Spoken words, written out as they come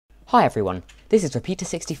Hi everyone, this is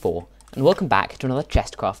Repeater64 and welcome back to another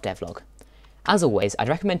ChestCraft devlog. As always, I'd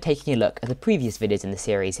recommend taking a look at the previous videos in the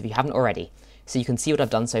series if you haven't already, so you can see what I've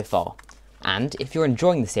done so far. And if you're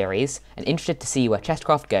enjoying the series and interested to see where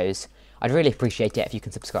ChestCraft goes, I'd really appreciate it if you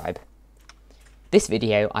can subscribe. This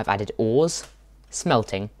video I've added ores,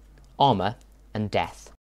 smelting, armour and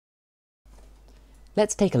death.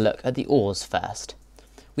 Let's take a look at the ores first.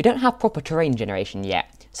 We don't have proper terrain generation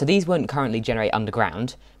yet, so these won't currently generate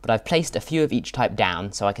underground, but I've placed a few of each type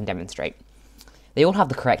down so I can demonstrate. They all have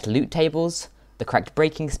the correct loot tables, the correct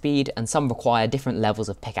breaking speed, and some require different levels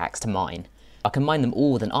of pickaxe to mine. I can mine them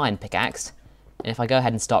all with an iron pickaxe, and if I go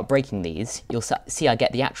ahead and start breaking these, you'll see I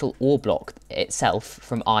get the actual ore block itself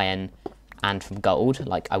from iron and from gold,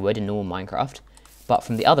 like I would in normal Minecraft, but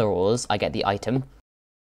from the other ores I get the item.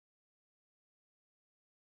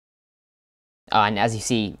 And as you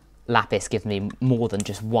see, lapis gives me more than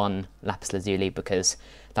just one lapis lazuli because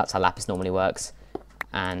that's how lapis normally works,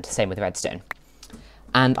 and same with redstone.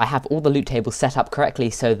 And I have all the loot tables set up correctly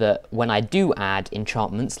so that when I do add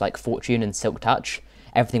enchantments like fortune and silk touch,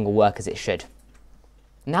 everything will work as it should.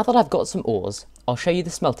 Now that I've got some ores, I'll show you the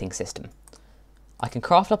smelting system. I can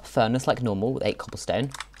craft up a furnace like normal with 8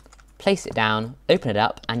 cobblestone, place it down, open it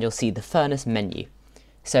up, and you'll see the furnace menu.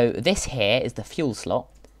 So this here is the fuel slot,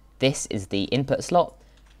 this is the input slot,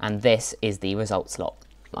 and this is the result slot.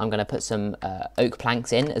 I'm going to put some oak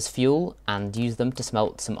planks in as fuel and use them to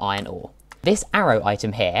smelt some iron ore. This arrow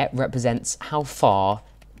item here represents how far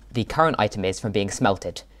the current item is from being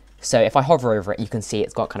smelted. So if I hover over it, you can see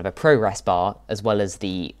it's got kind of a progress bar as well as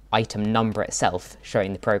the item number itself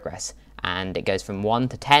showing the progress. And it goes from 1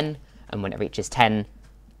 to 10, and when it reaches 10,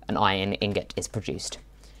 an iron ingot is produced.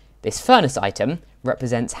 This furnace item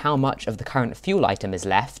represents how much of the current fuel item is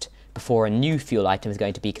left before a new fuel item is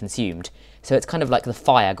going to be consumed. So it's kind of like the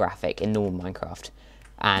fire graphic in normal Minecraft.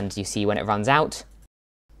 And you see when it runs out,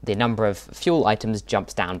 the number of fuel items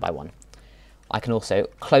jumps down by 1. I can also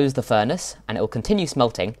close the furnace and it will continue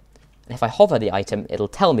smelting. And if I hover the item, it'll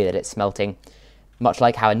tell me that it's smelting, much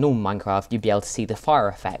like how in normal Minecraft you'd be able to see the fire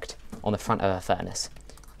effect on the front of a furnace.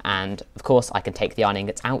 And of course I can take the iron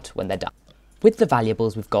ingots out when they're done. With the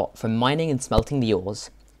valuables we've got from mining and smelting the ores,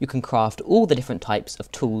 you can craft all the different types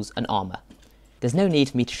of tools and armour. There's no need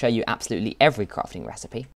for me to show you absolutely every crafting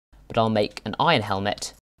recipe, but I'll make an iron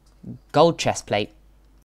helmet, gold chest plate,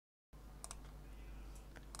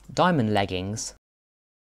 diamond leggings,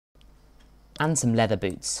 and some leather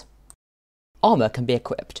boots. Armour can be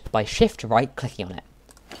equipped by shift right clicking on it,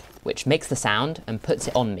 which makes the sound and puts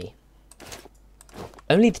it on me.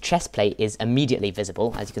 Only the chest plate is immediately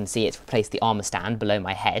visible, as you can see it's replaced the armour stand below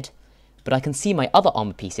my head, but I can see my other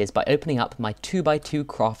armour pieces by opening up my 2x2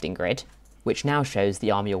 crafting grid, which now shows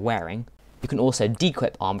the armour you're wearing. You can also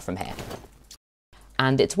de-equip armour from here.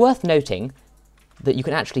 And it's worth noting that you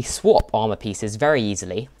can actually swap armour pieces very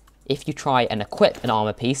easily. If you try and equip an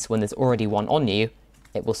armour piece when there's already one on you,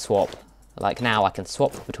 it will swap. Like now I can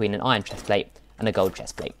swap between an iron chest plate and a gold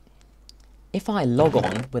chest plate. If I log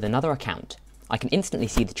on with another account, I can instantly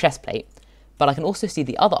see the chest plate, but I can also see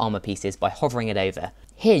the other armour pieces by hovering it over.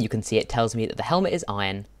 Here you can see it tells me that the helmet is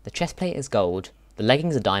iron, the chest plate is gold, the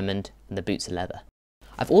leggings are diamond, and the boots are leather.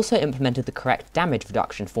 I've also implemented the correct damage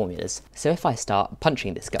reduction formulas, so if I start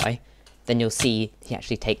punching this guy, then you'll see he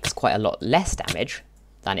actually takes quite a lot less damage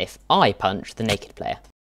than if I punch the naked player.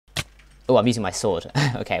 Oh, I'm using my sword.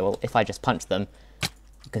 Okay, well, if I just punch them,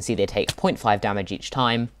 you can see they take 0.5 damage each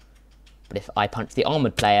time, but if I punch the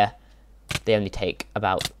armoured player, they only take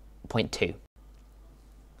about 0.2.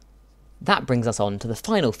 That brings us on to the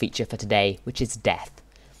final feature for today, which is death.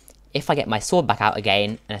 If I get my sword back out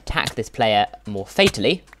again and attack this player more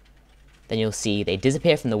fatally, then you'll see they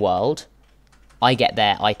disappear from the world, I get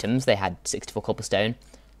their items, they had 64 cobblestone,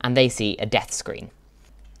 and they see a death screen.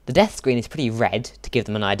 The death screen is pretty red to give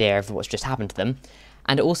them an idea of what's just happened to them,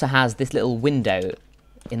 and it also has this little window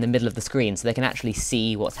in the middle of the screen so they can actually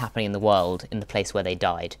see what's happening in the world in the place where they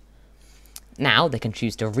died. Now they can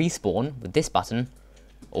choose to respawn with this button,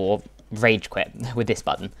 or rage quit with this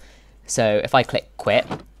button. So if I click quit,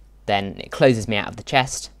 then it closes me out of the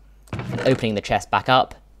chest, and opening the chest back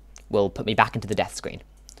up will put me back into the death screen.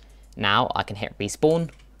 Now I can hit respawn,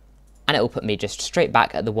 and it will put me just straight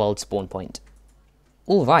back at the world spawn point.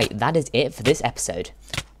 Alright, that is it for this episode.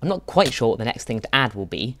 I'm not quite sure what the next thing to add will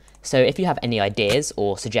be, so if you have any ideas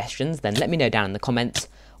or suggestions, then let me know down in the comments,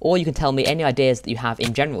 or you can tell me any ideas that you have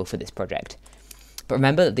in general for this project. But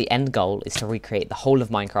remember that the end goal is to recreate the whole of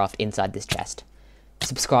Minecraft inside this chest.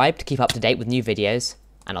 Subscribe to keep up to date with new videos,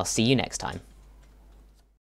 and I'll see you next time.